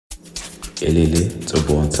Elele,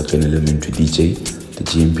 Tsobon, second elementary DJ, the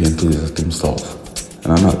GMP enthusiast himself.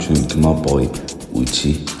 And I'm now tuning to my boy,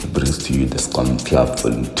 Uchi, who brings to you the Skelem Club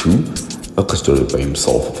Volume 2, a story by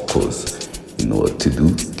himself, of course. You know what to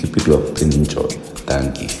do, keep it locked and enjoy.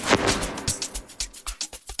 Thank you.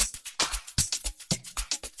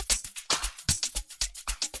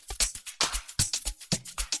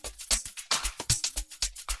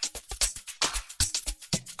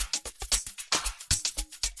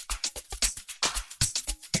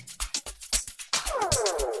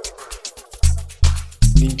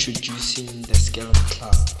 Introducing the Skelem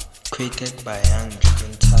Club, created by young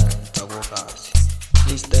driven talent Tagogazi.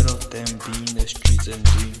 Instead of them being in the streets and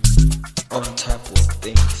doing all type of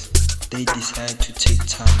things, they decide to take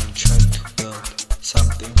time and try to build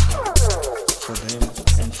something for them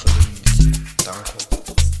and for the youth. Danko.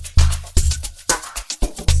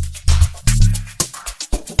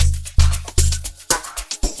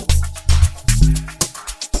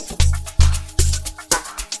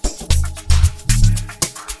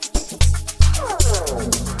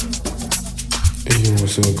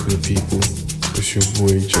 What's up, good people? It's your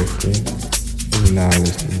boy Jeffrey, and you're now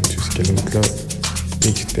listening to Skelem Club,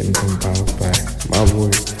 mixed and compiled by my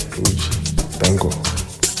boy Uchi. Dango.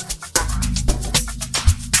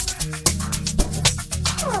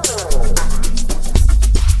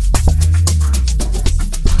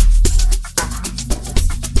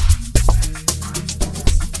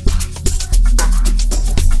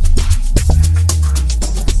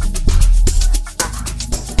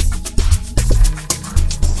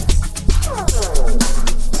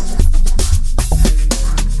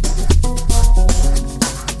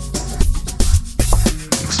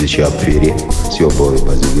 It's your boy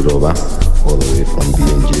Bazigirova, all the way from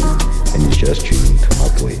BNG, and it's just tuning to my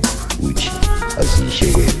boy Uchi as he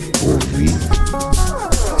share OV.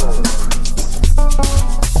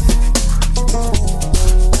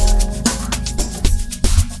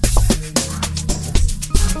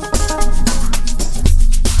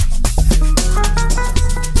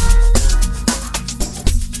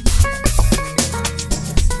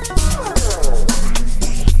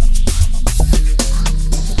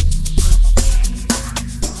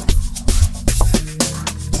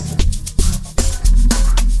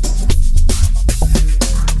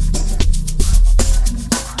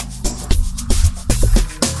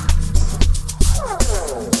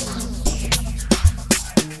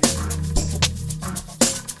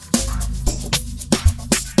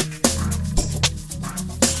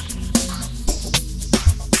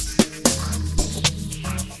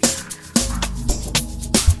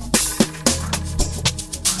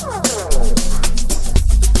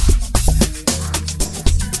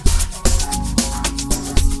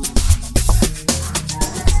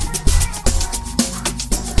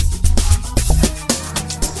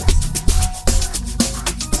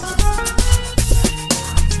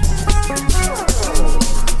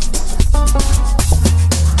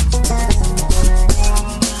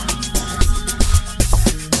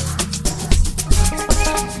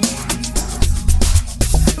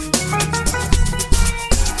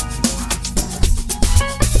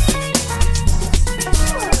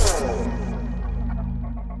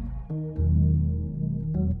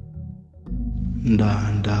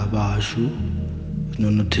 Ndabashu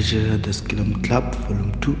nonotheshela the Skelem Club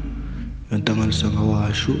Volume 2 yontanganiswa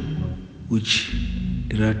ngawashu which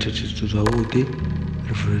irathethe zwavhuḓi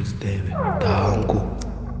reference Debe Danko.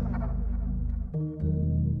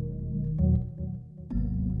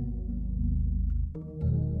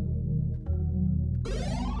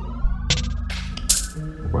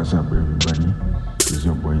 What's up, everybody? It's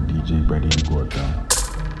your boy DJ Buddy Gordon,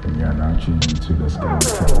 and you're now tuning to the Skelem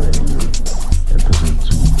Club Radio, Episode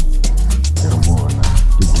 2. Get a more now,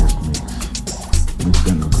 the GuestMix. Mixed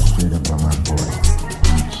and orchestrated by my boy,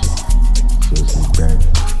 Uchi. So sit back,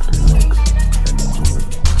 relax, and enjoy.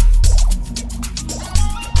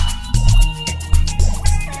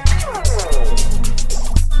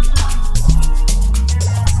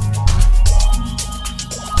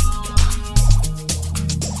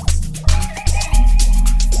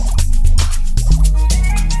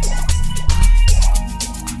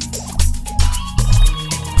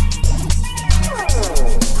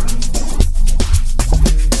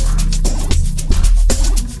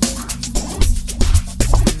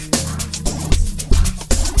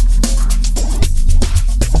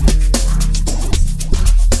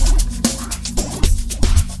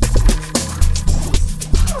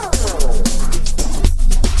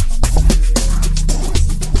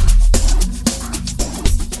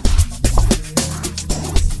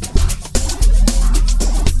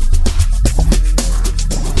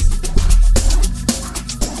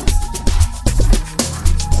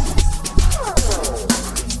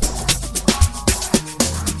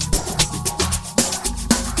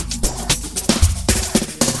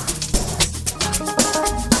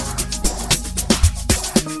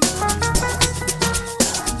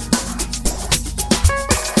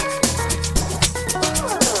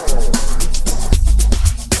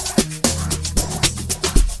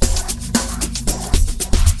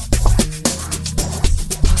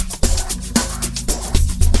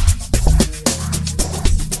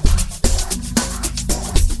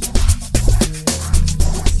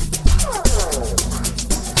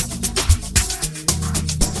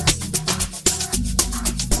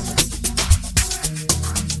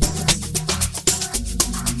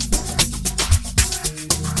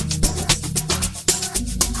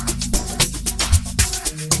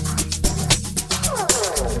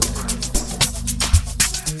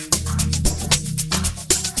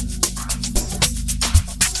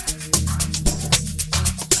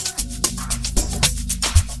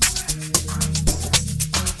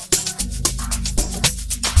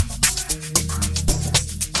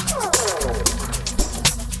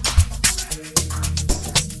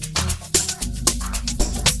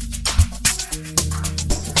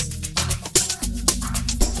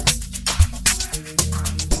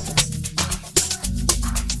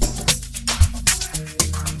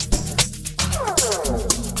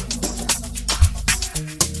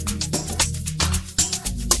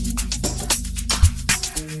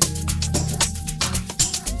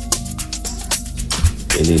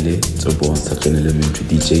 Kelele, Tobo and second elementary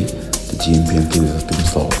DJ, the GMP enthusiast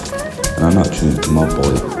himself. And I'm not tuned to my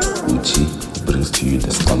boy, Uchi, who brings to you the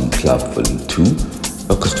Skelem Club Volume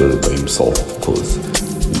 2, orchestrated by himself, of course.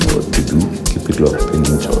 You know what to do, keep it locked and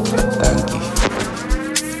enjoy. Thank you.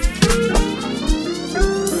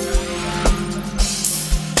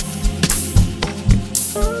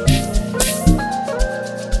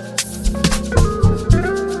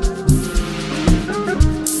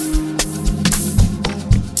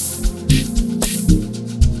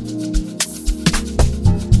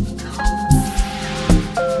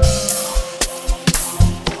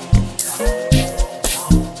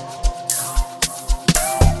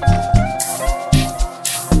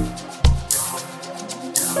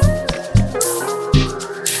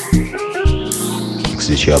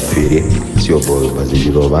 It's your boy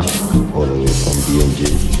Bazigirova, all the way from BNJ,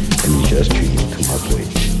 and you just tuned to my boy,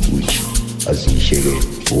 which as he share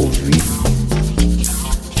OV.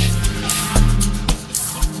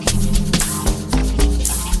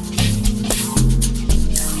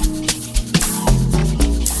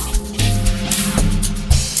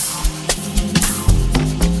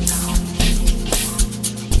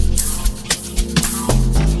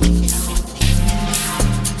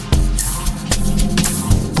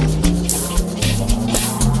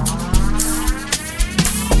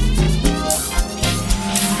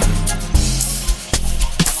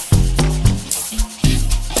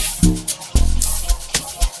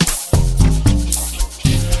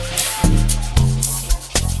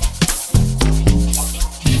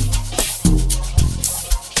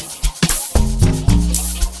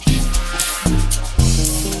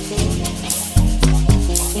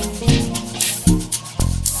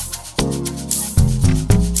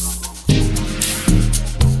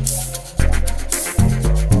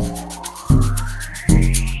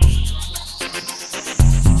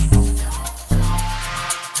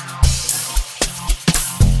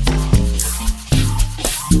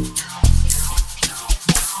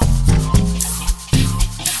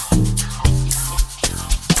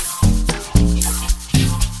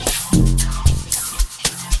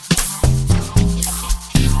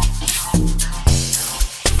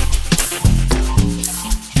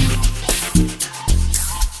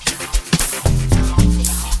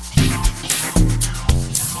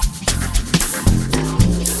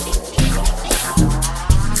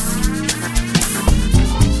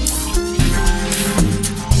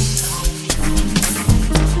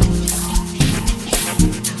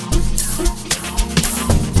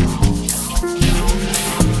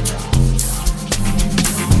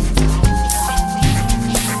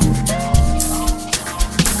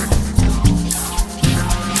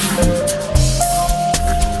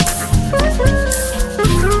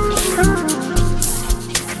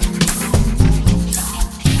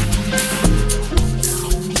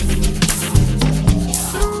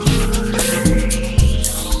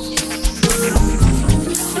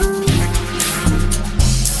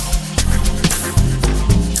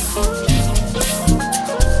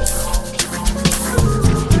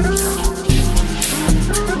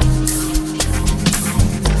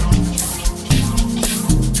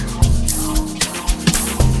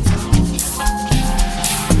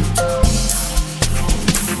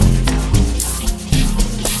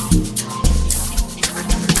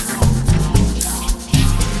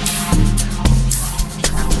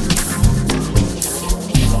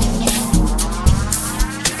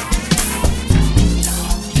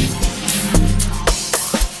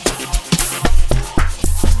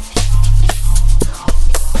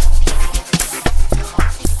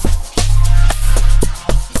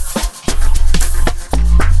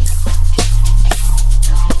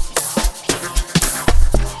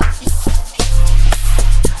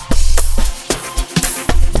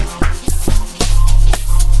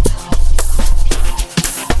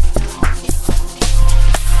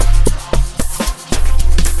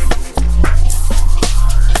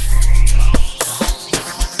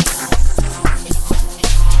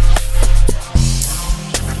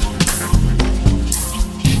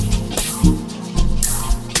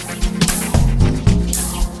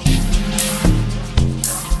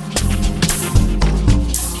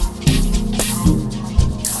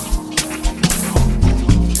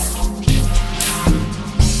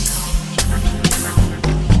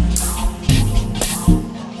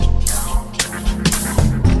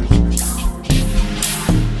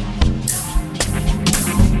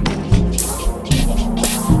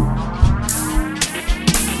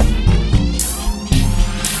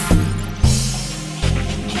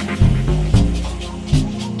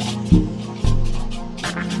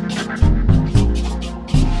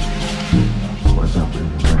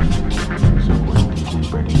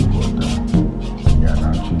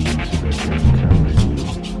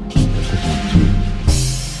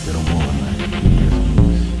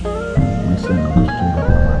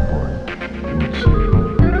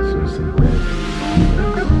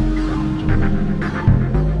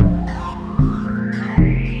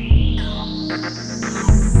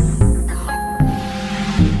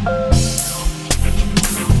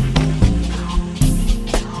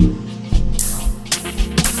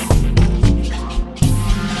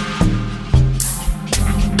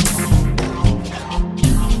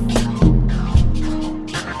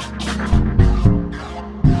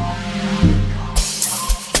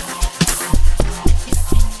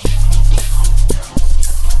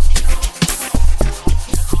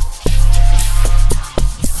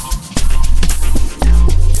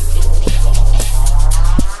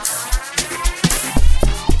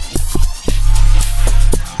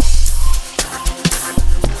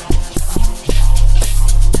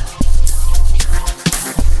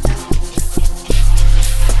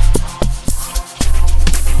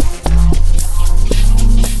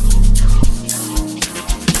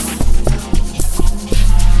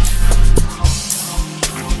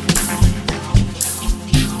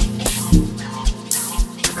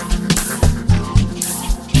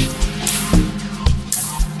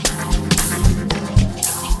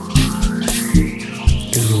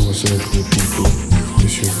 What's up, good people?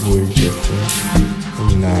 It's your boy Jeffrey,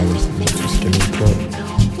 and you're now listening to Skelem Club,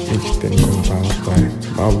 mixed and compiled by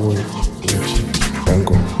my boy Richie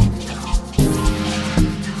Dango.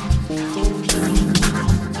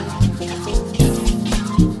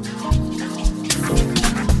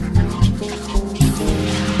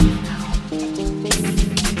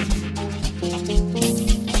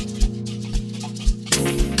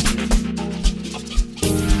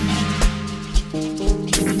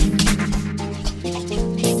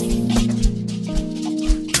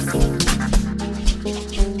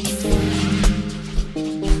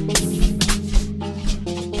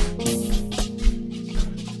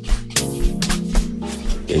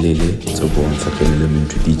 Elele, it's a born second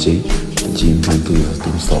elementary DJ, the GM produces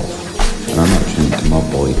himself. And I'm actually to my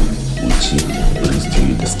boy, Uchi, brings to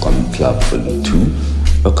you the Skelem Club Volume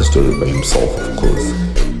 2, orchestrated by himself, of course.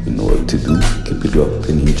 You know what to do, keep it locked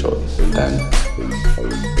and enjoy. Done.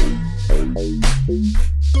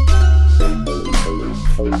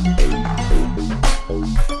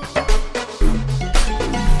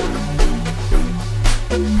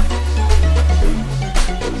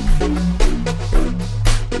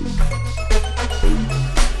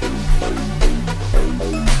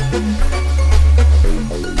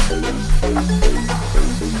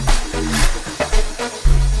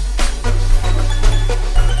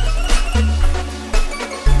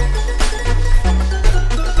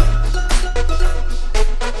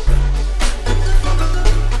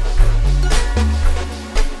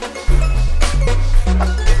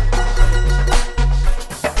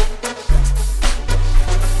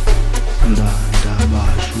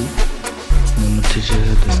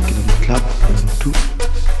 The Skelem Club Volume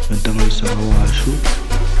 2 Ntangalisa ngawasho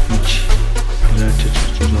which irathethe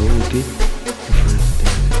zawude different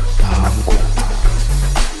dango.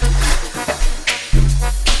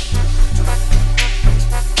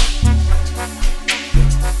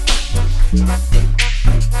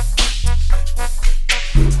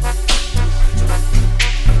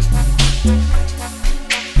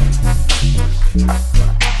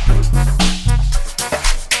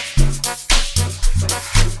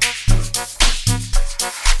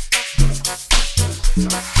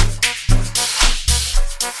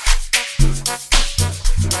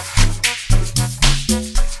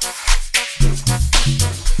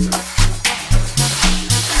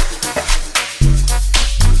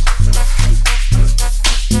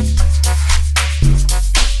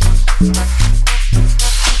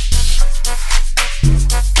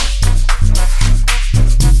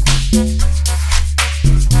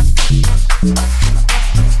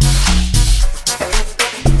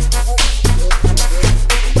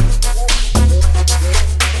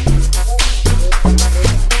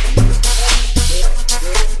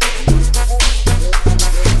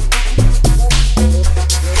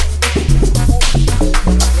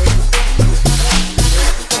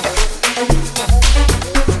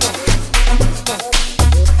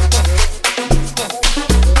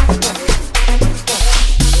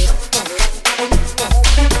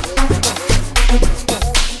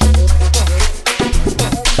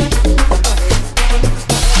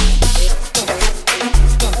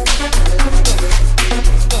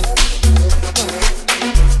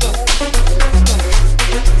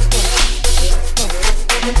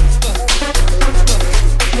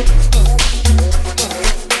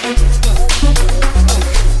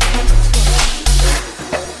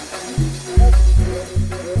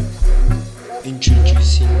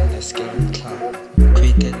 Introducing the Skelem Club,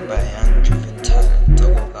 created by young driven talent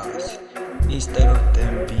Tagogasi. Instead of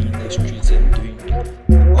them being in the streets and doing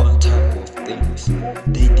all type of things,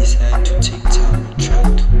 they decide to take time and try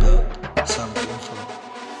to build something for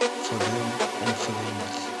them and for the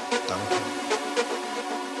youth. Thank you.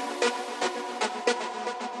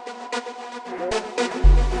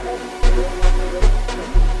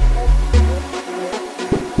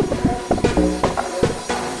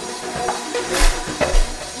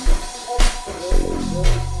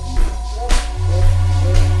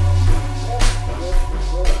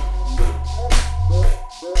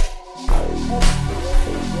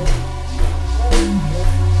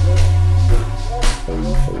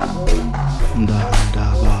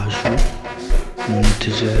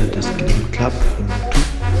 The Skelem Club Volume 2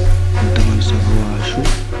 Ntangalisa ngawasho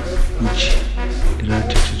which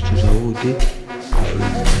irathethe zawude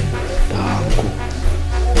different dango.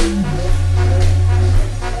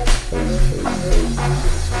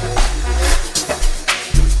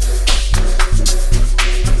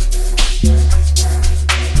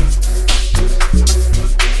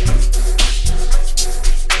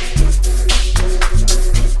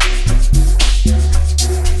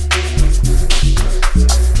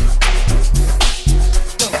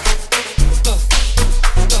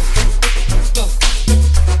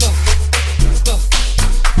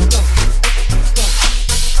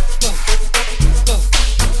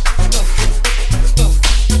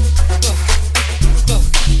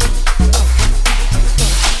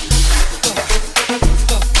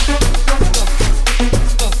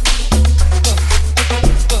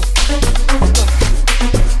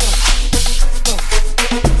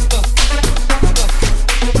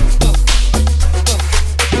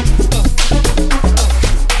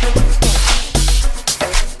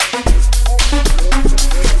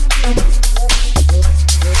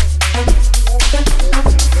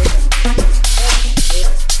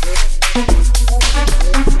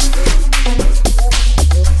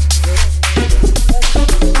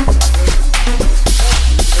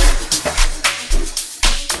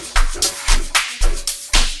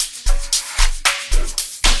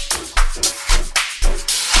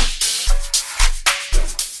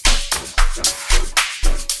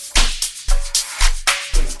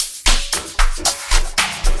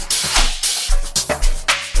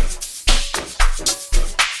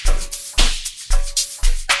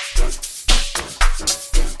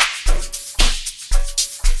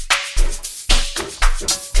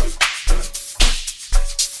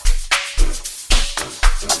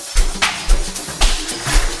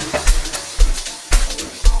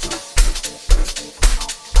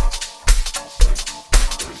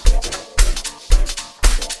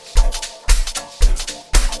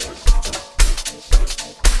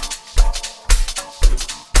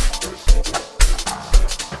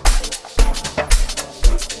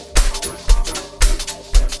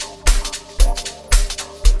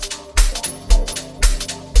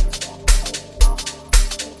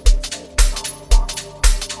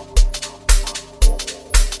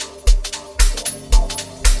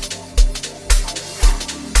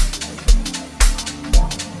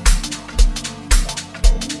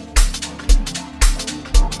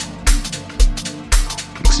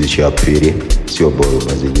 is your pretty, it's your boy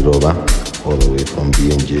Bazigirova, all the way from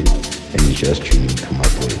BNJ, and you just tuning to my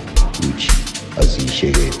boy, which as he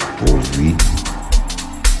share OV.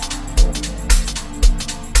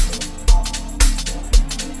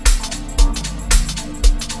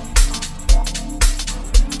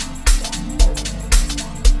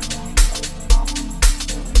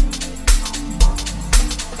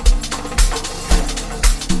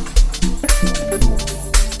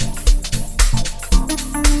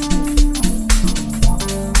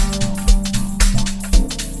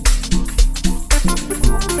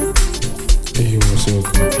 Hey, what's up,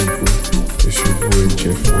 good people? It's your boy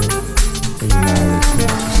Jeffrey, and you're now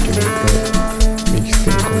listening to Skelem Club.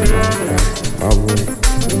 Mixtape combined by my boy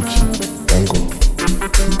Uchi Dango.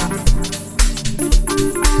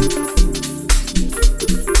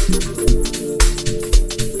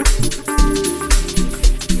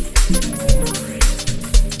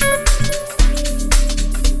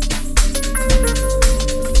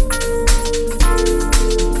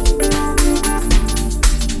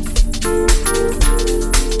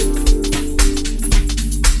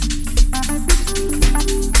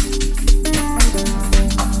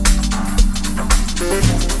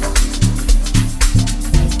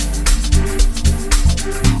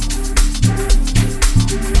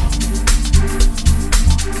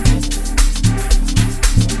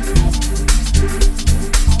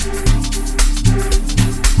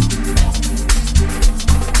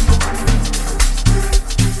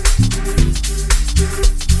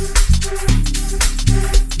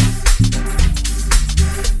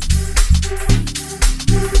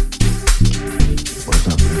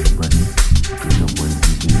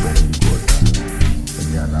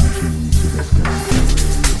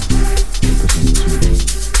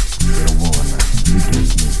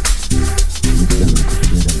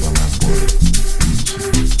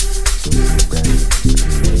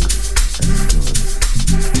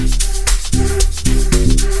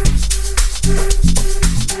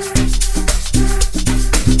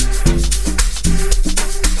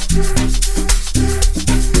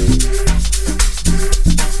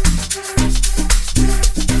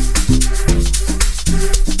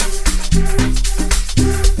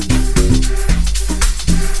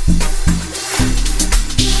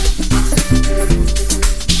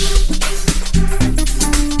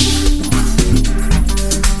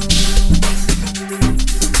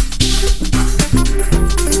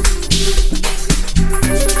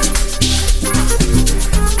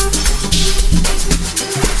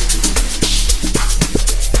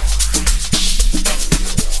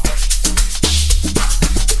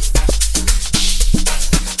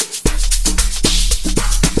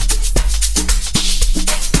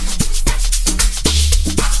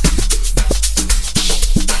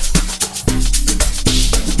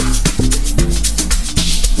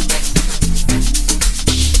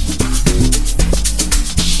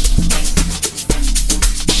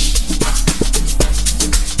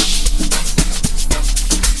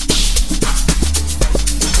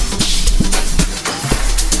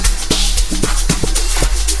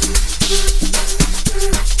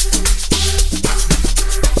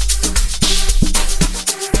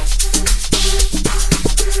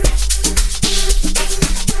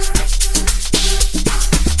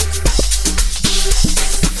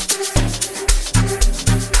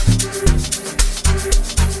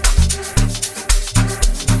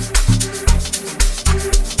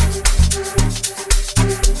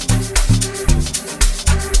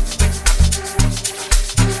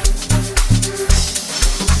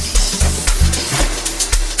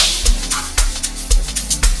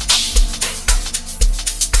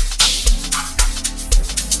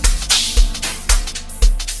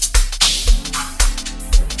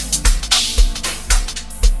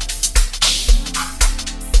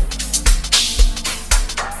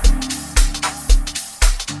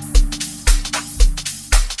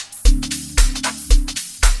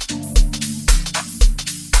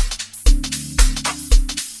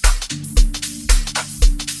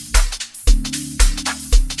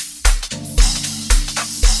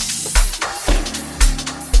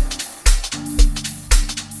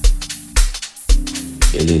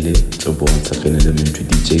 Elele, Jobo and Second Elementary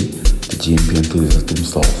DJ, the GMP enthusiast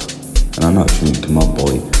himself. And I'm now tuning to my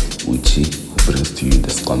boy, Uchi, who brings to you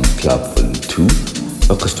the Skelem Club Volume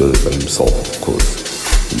 2, orchestrated by himself, of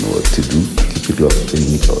course. You know what to do, keep it locked and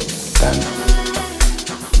enjoy. Thanks.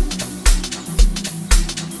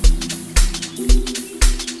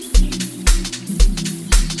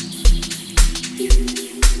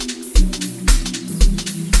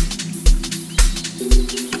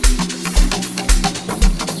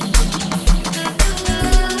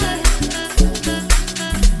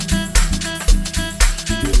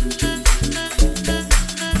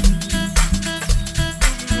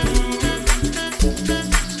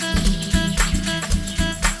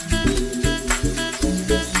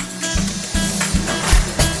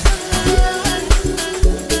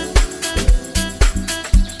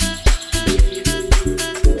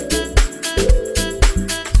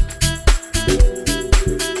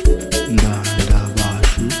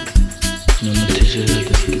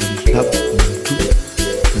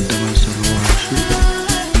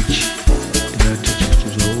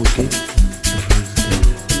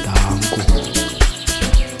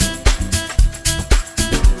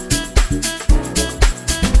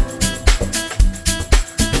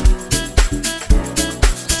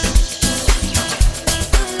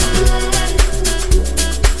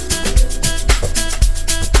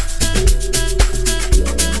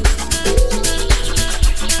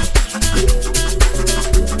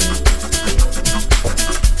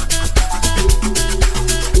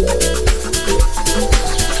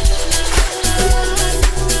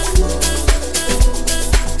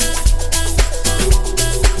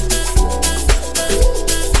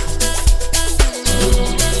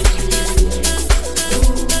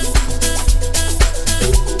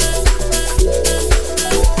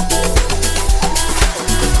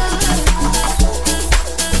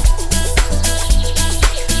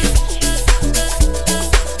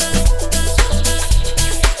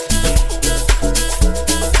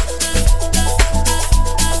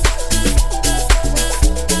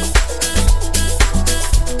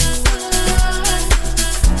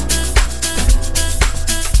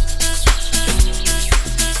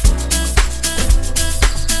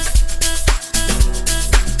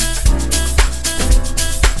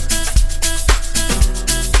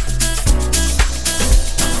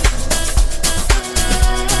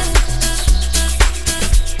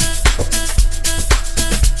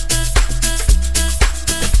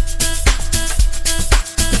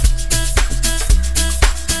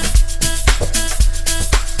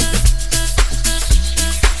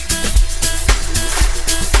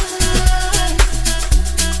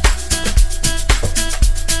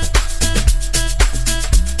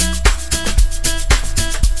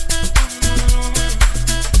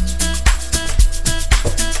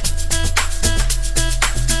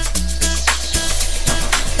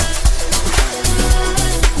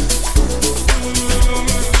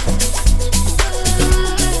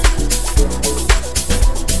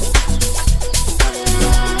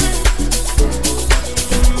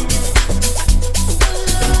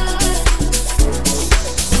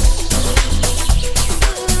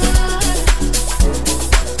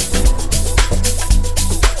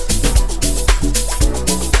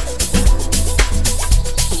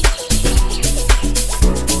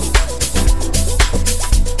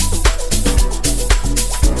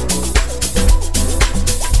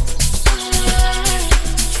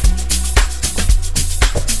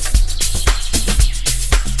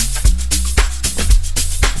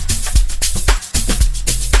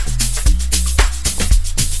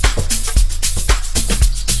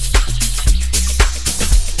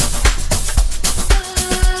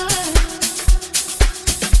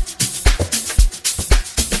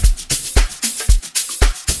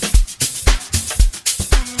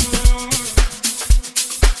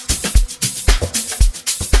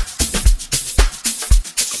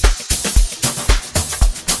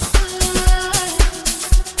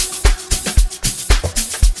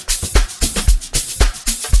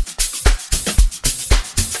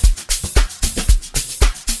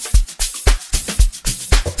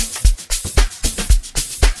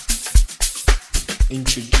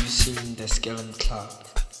 Introducing the Skelem Club,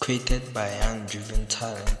 created by young driven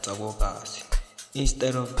talent Tagogasi.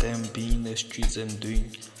 Instead of them being in the streets and doing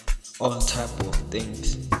all type of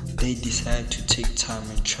things, they decide to take time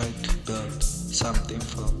and try to build something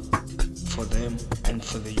for them and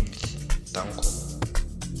for the youth. Danko.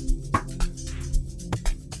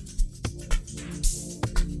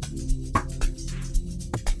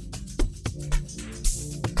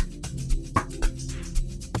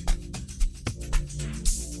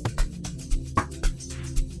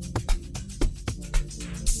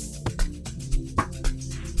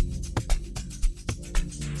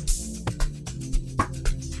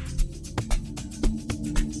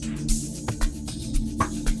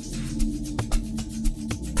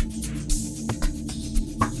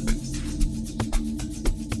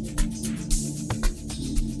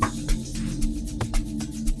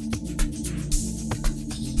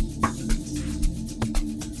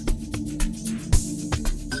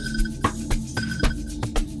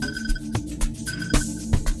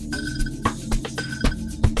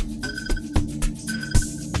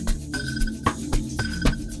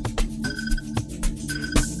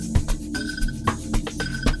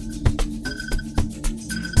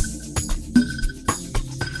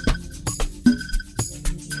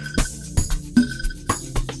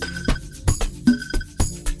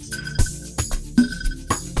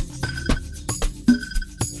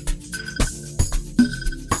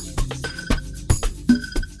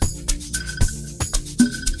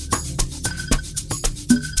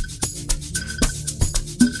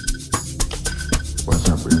 What's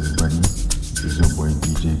up, everybody? It's your boy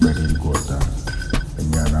DJ Ready to Go Down,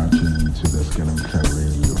 and you're now tuning into the Skelem Club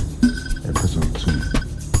Radio, episode 2.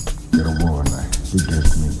 Get a war night, the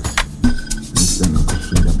guest mix. Mixed and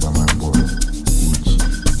orchestrated by my boy, Uchi.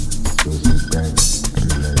 So sit back,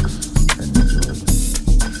 relax, and enjoy.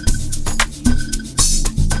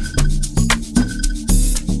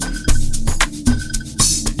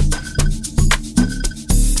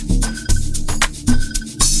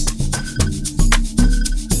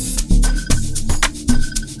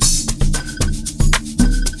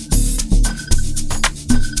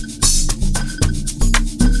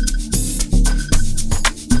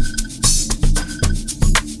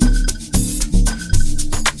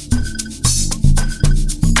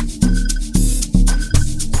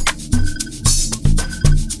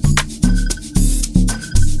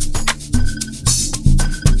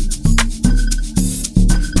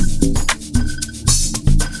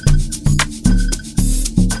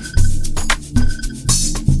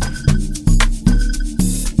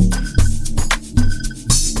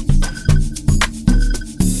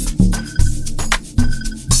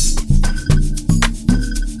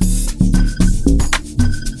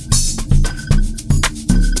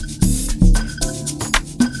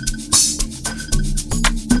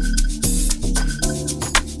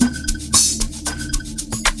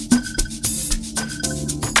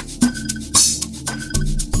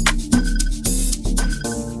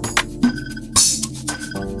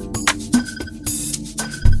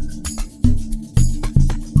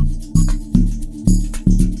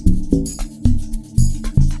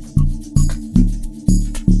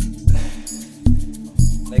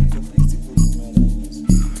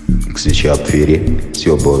 Sharp Fairy, it's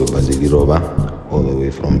your boy Bazilirova, all the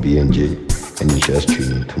way from BNJ, and you just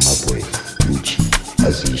tuning to my boy Uchi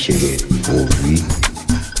as he share OV.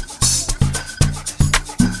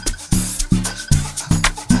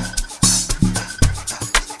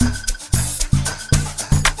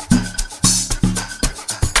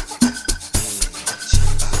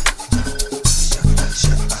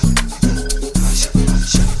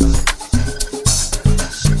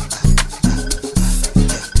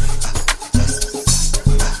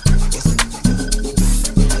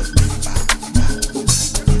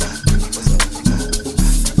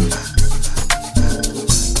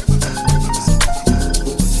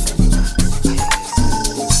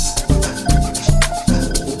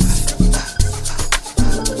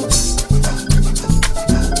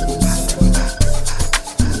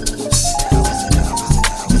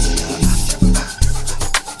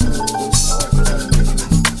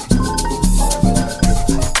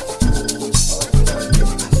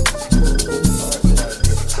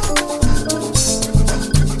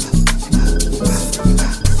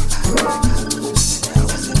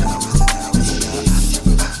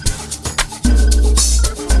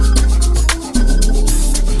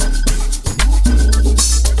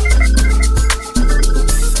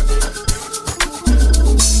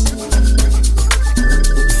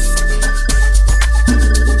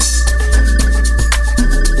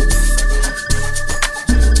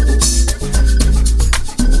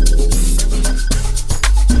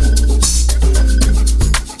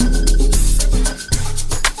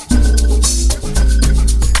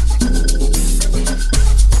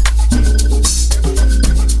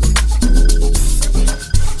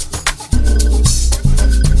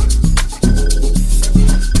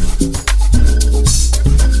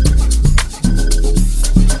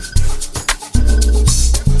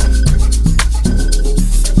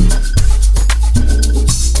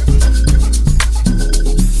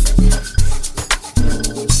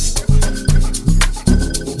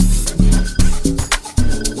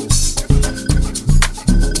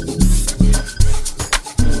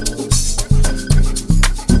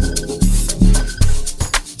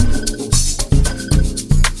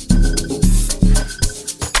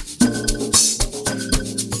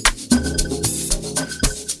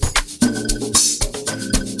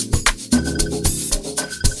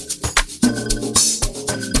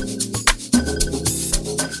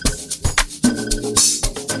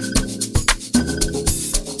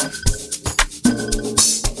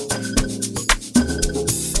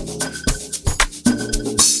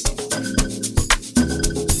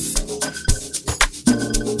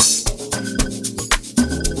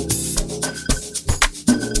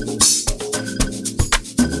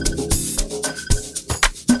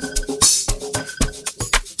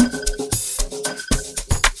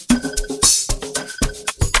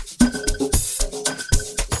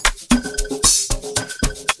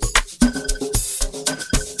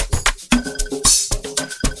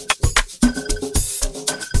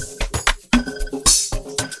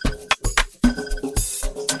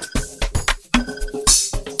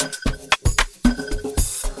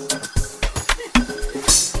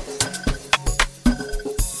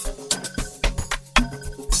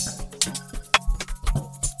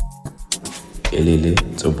 Pelele,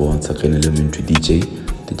 it's your boy Second Elementary DJ,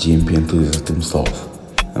 the GMP enthusiast himself.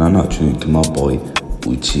 And I'm now tuning to my boy,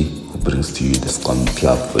 Uchi, who brings to you the Skelem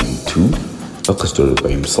Club Volume 2, a story by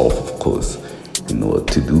himself, of course. You know what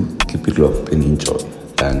to do, keep it locked and enjoy.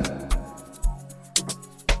 Bang.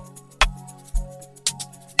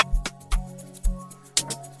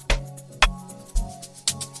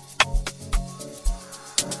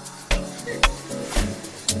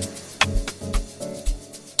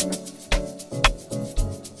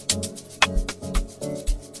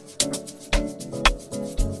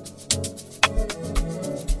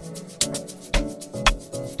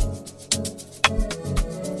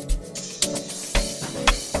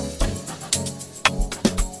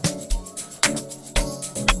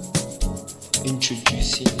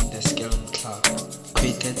 Introducing the Skelem Club,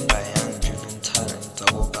 created by young-driven talent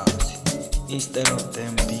Tawogasi. Instead of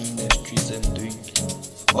them being the streets and doing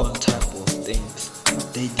all type of things,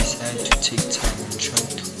 they decide to take time and try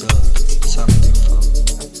to build something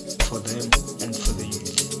for them and for the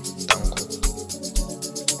youth. Danko.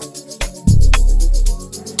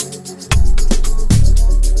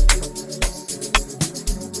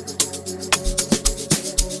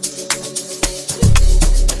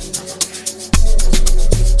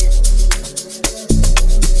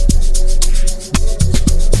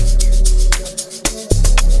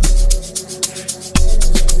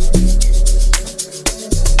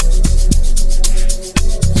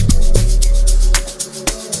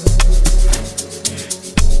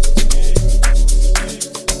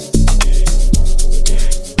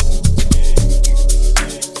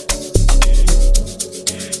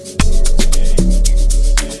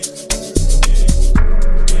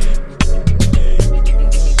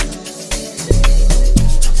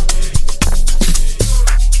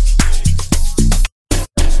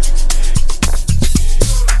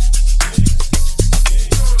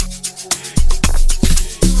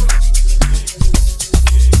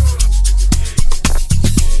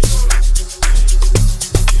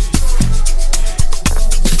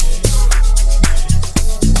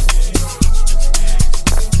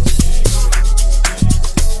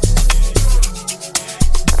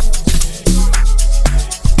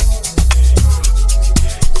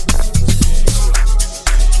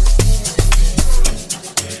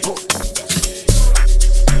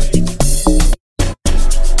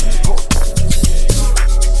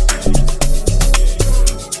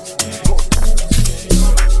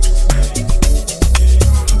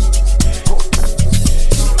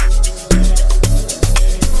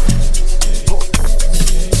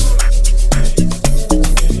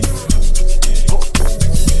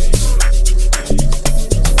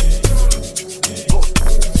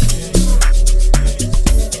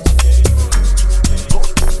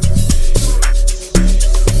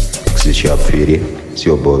 It's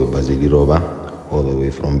your boy Bazilirova, all the way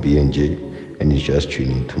from BNJ, and it's just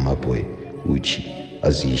tuning to my boy Uchi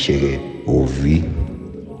as he share OV.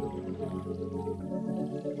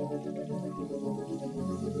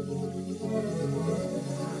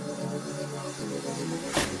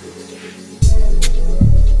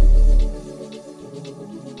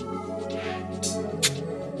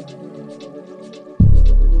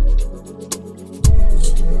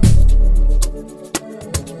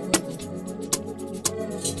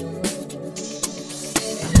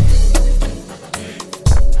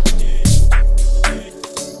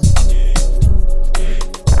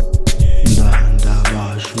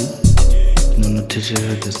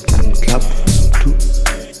 The Skelem Club Volume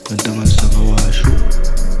 2 Natangasanga washo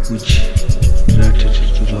which directed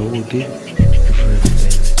to the Woody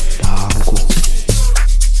Danko.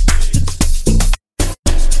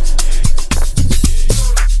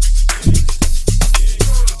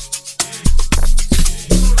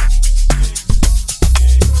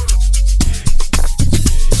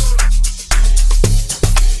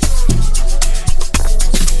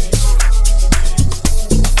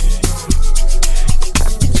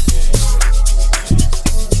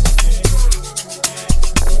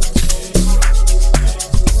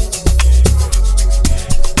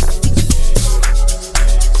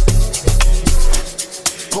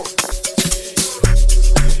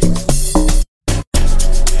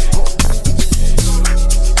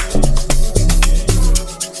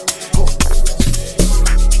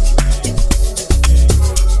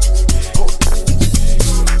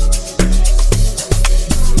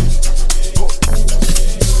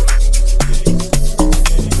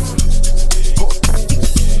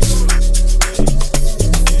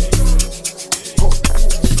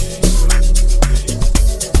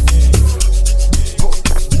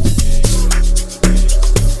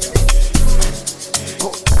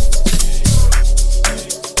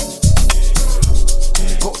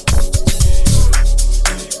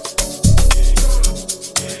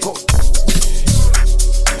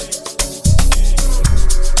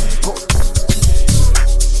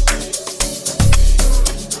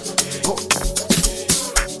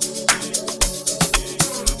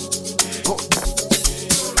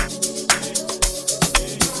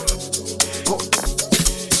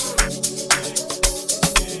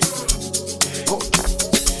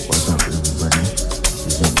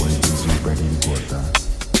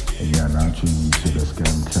 to the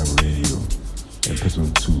Skelem Club Radio,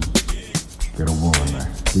 episode 2. Get a war on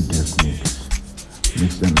the guest mix.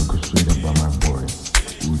 Mixed and orchestrated by my boy,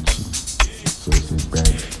 Uchi. So sit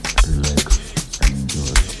back, relax, and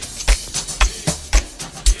enjoy.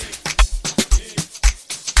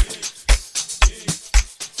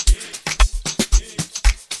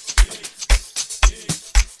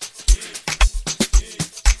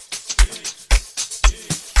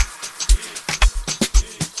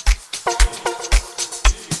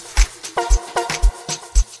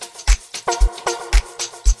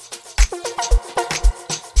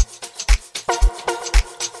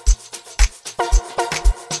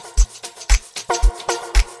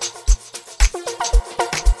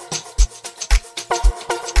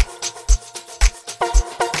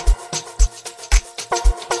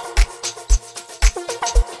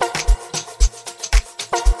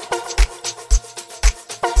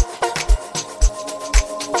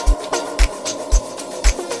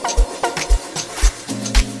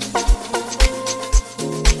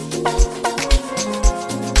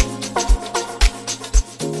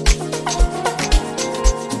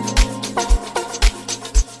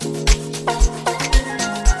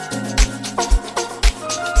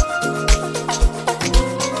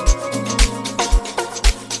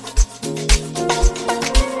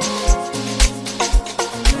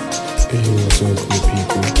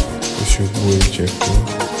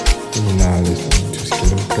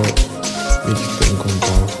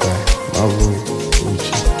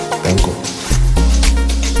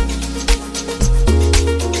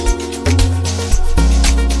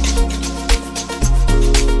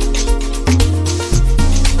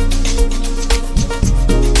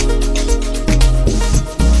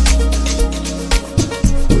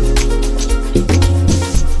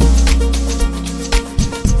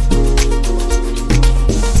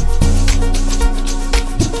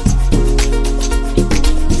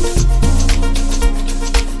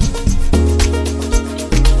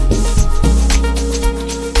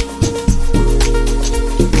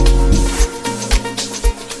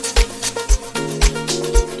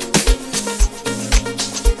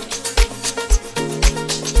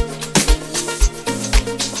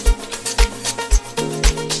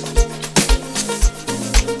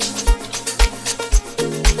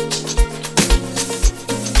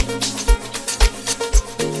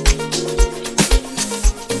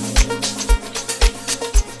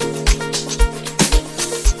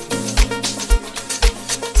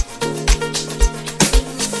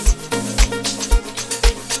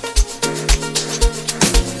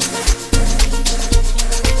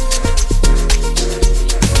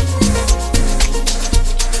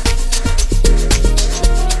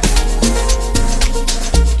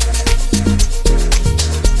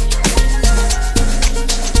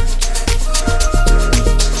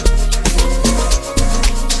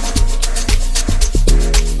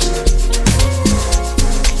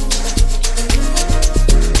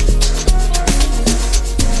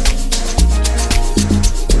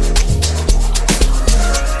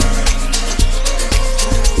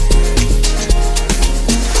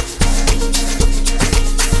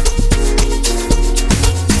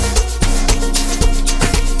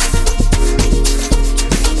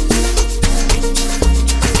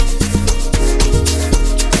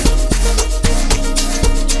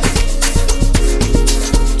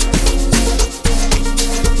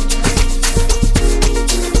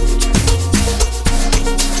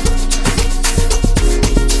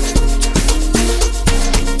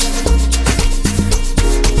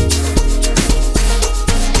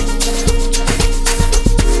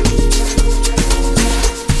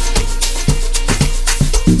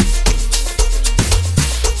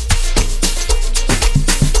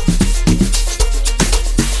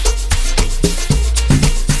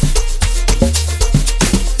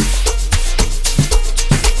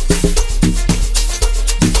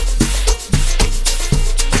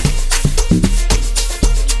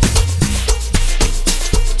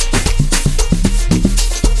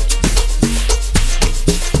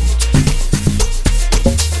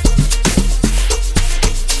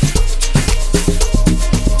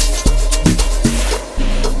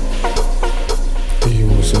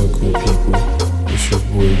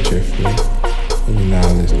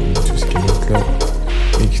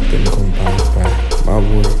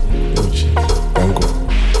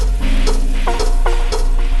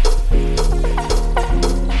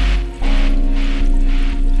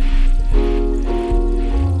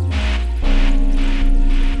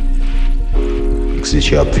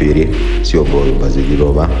 Mix up Fitty. It's your boy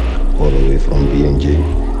Bazigirova, all the way from BNJ,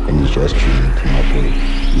 and you just tuning to my boy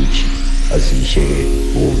Uchi as he share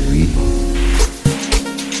OV.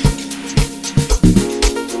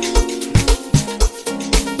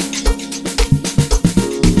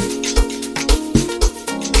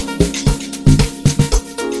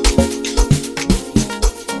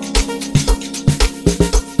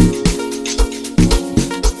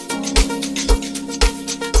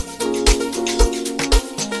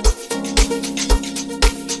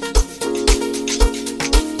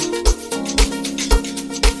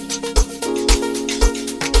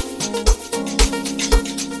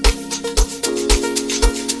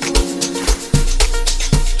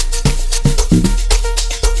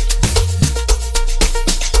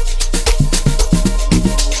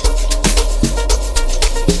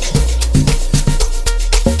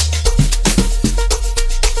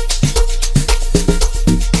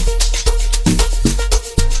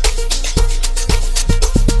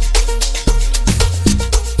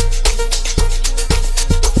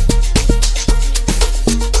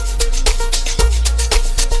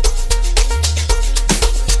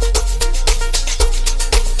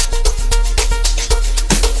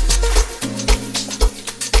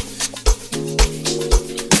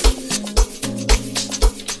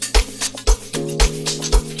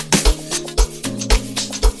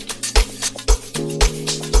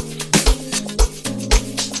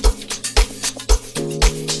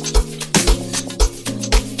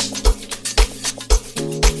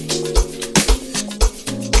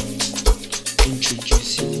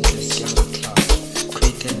 Introducing the Skelem Club,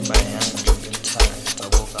 created by young-driven talent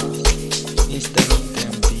double guys. Instead of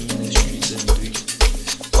them being in the streets and doing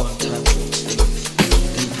all type of things,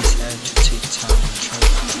 they decide to take time and try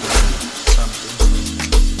to create something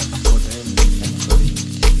for them and for the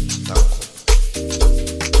youth. Danko.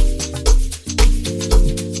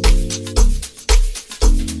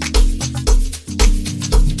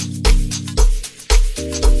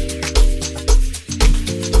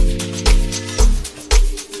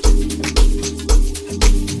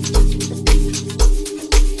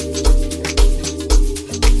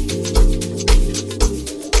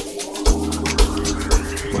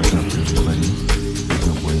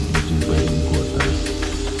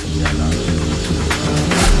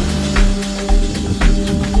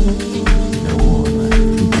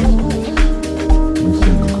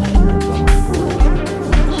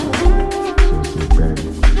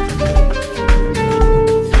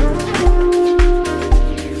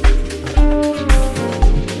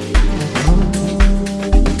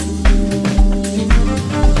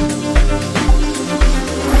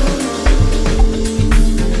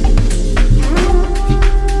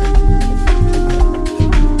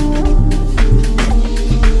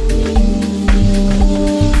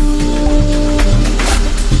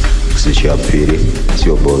 Up Fitty. It's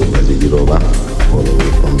your boy Bazigirova, all the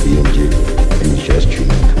way from BNJ, and you just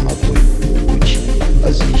tuning to my boy Uchi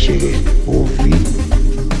as he share OV.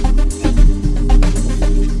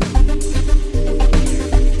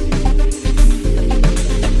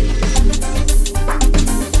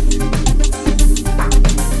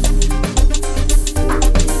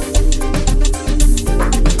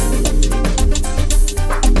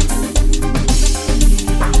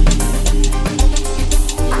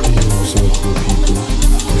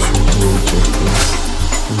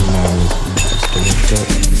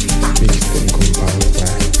 Mixed and compiled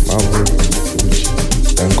by Marvel, Uchi,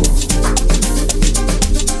 Danko.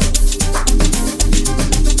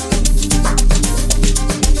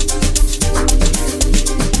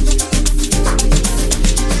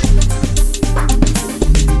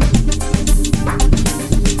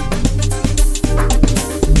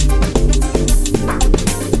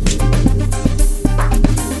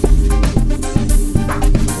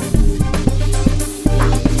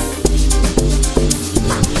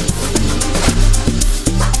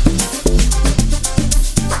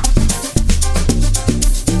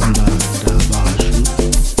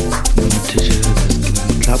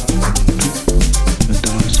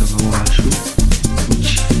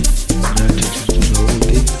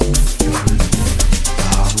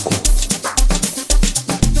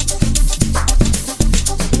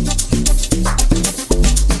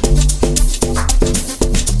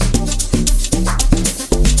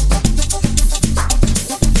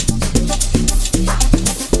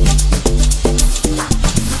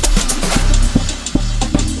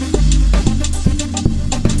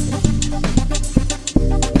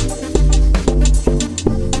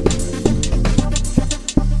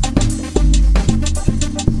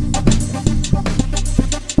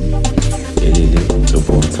 Ele, a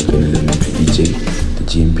voz, aquele elemento DJ, the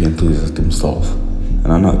GMP enthusiast himself.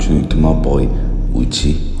 And I'm now tuning to my boy,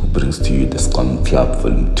 Uchi, who brings to you the Skelem Club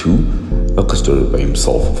Volume 2, a story by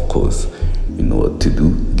himself, of course. You know what to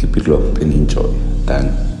do, keep it locked and enjoy.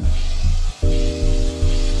 Thanks.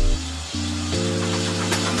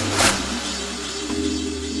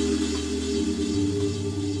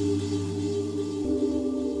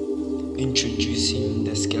 Introducing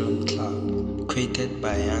the Skelem Club, created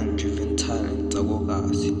by young driven talent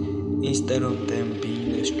Tagogasi. Instead of them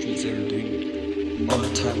being the streets and doing all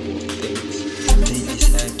type of things, they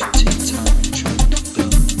decide to take time and try to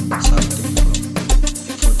build something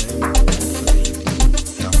for them and for the youth.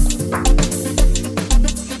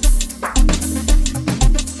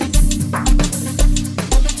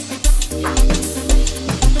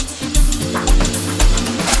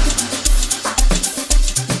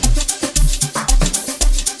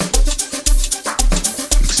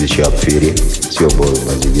 Firi, it's your boy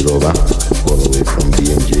Bazigirova, all the way from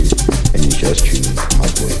BMJ, and you just tuning to my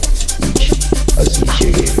boy, which as he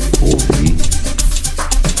shake OV.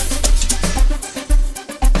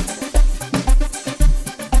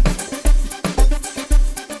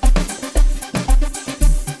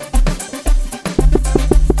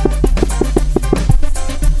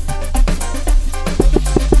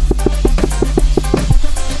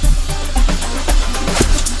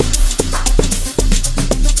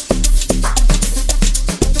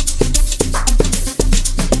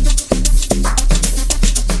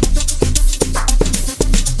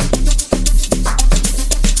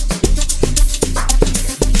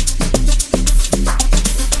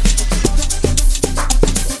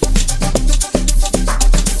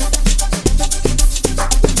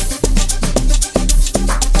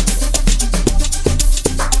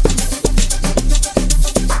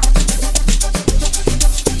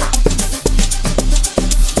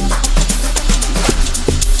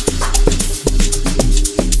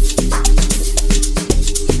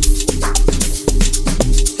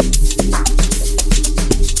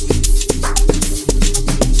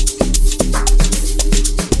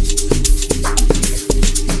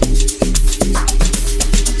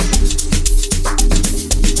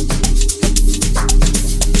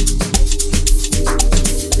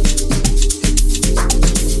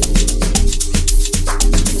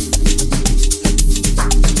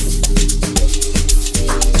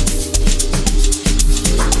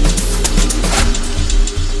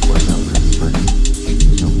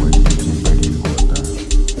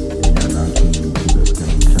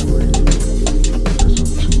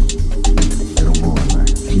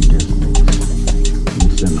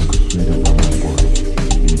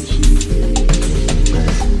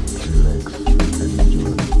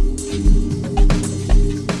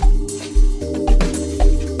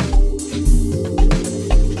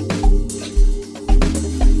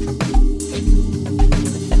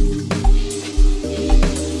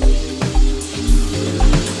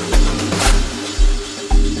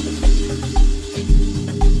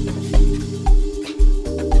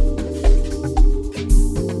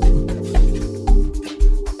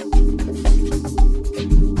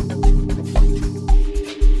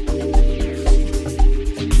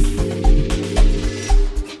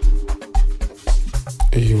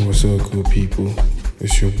 What's up, good people?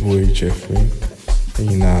 It's your boy Jeffrey,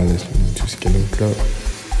 and you're now listening to Skelem Club,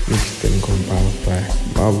 mixed and compiled by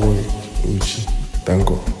my boy Uchi.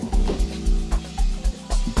 Tango.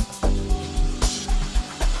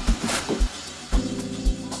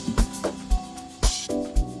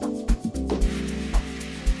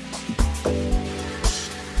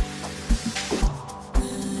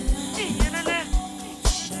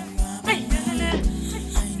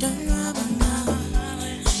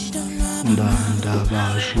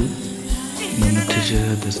 Ndabashu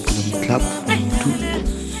nomthejela the Skelem Club muntu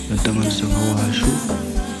natamaliza ngawashu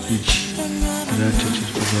which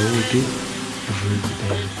rathethizawude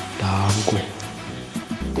everyday dango.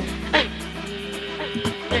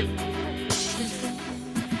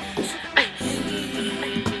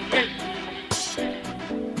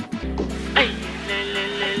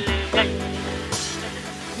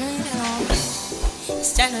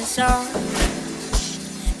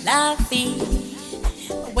 La vie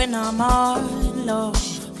when I'm all alone,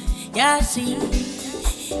 ya see,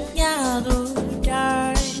 ya do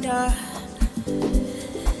da da,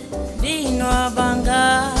 dino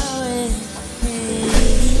bangawe,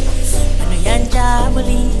 when you young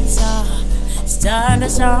jabalisa, stand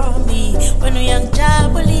us on me, when you young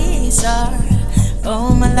jabalisa,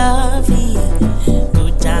 oh my lovey,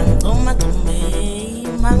 good time, oh my tumbe,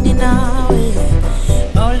 manginawe,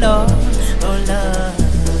 oh Lord, oh Lord.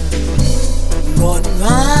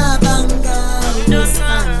 Banga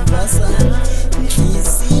usambasa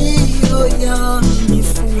Kisiyo yami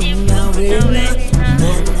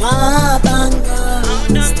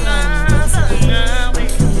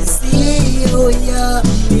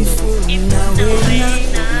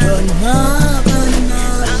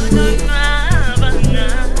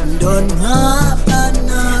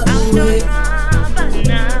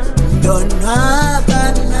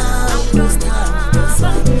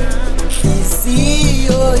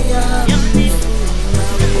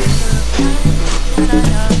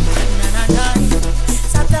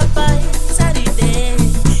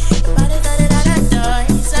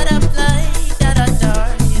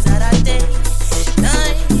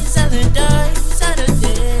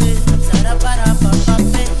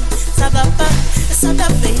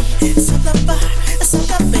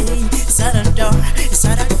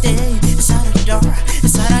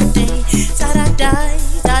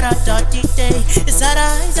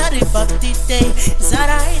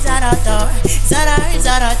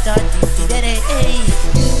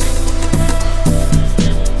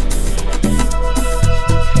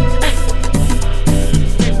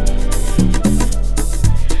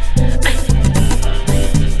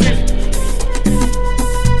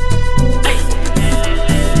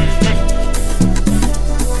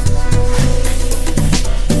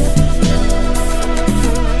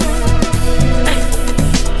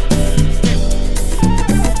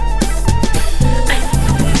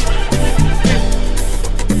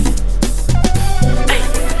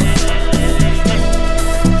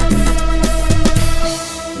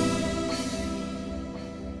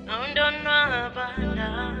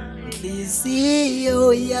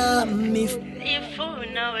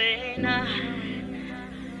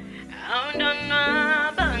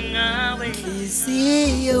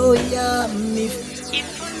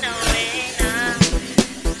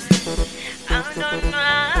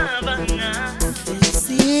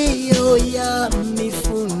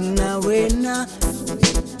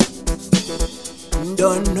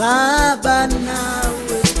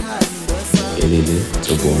Elele,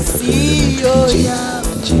 Tobo, Takanele, DJ,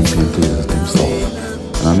 the champion plays himself.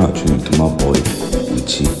 And I'm not tuning to my boy,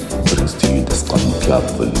 Uchi, brings to you the Skelem Club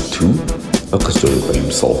Volume 2, a story by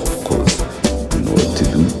himself, of course. You know what to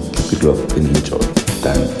do, keep it up and enjoy.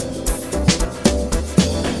 Done.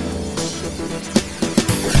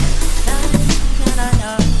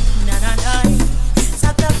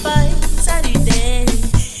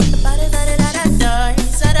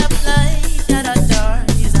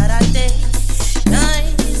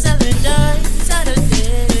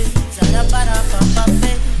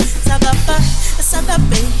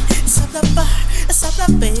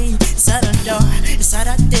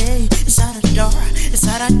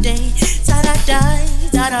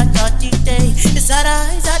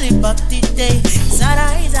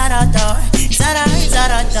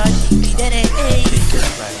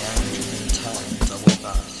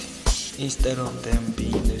 Instead of them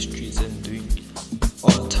being in the streets and doing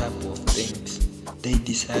all type of things, they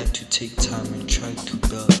decide to take time and try to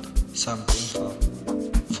build something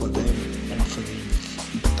for them.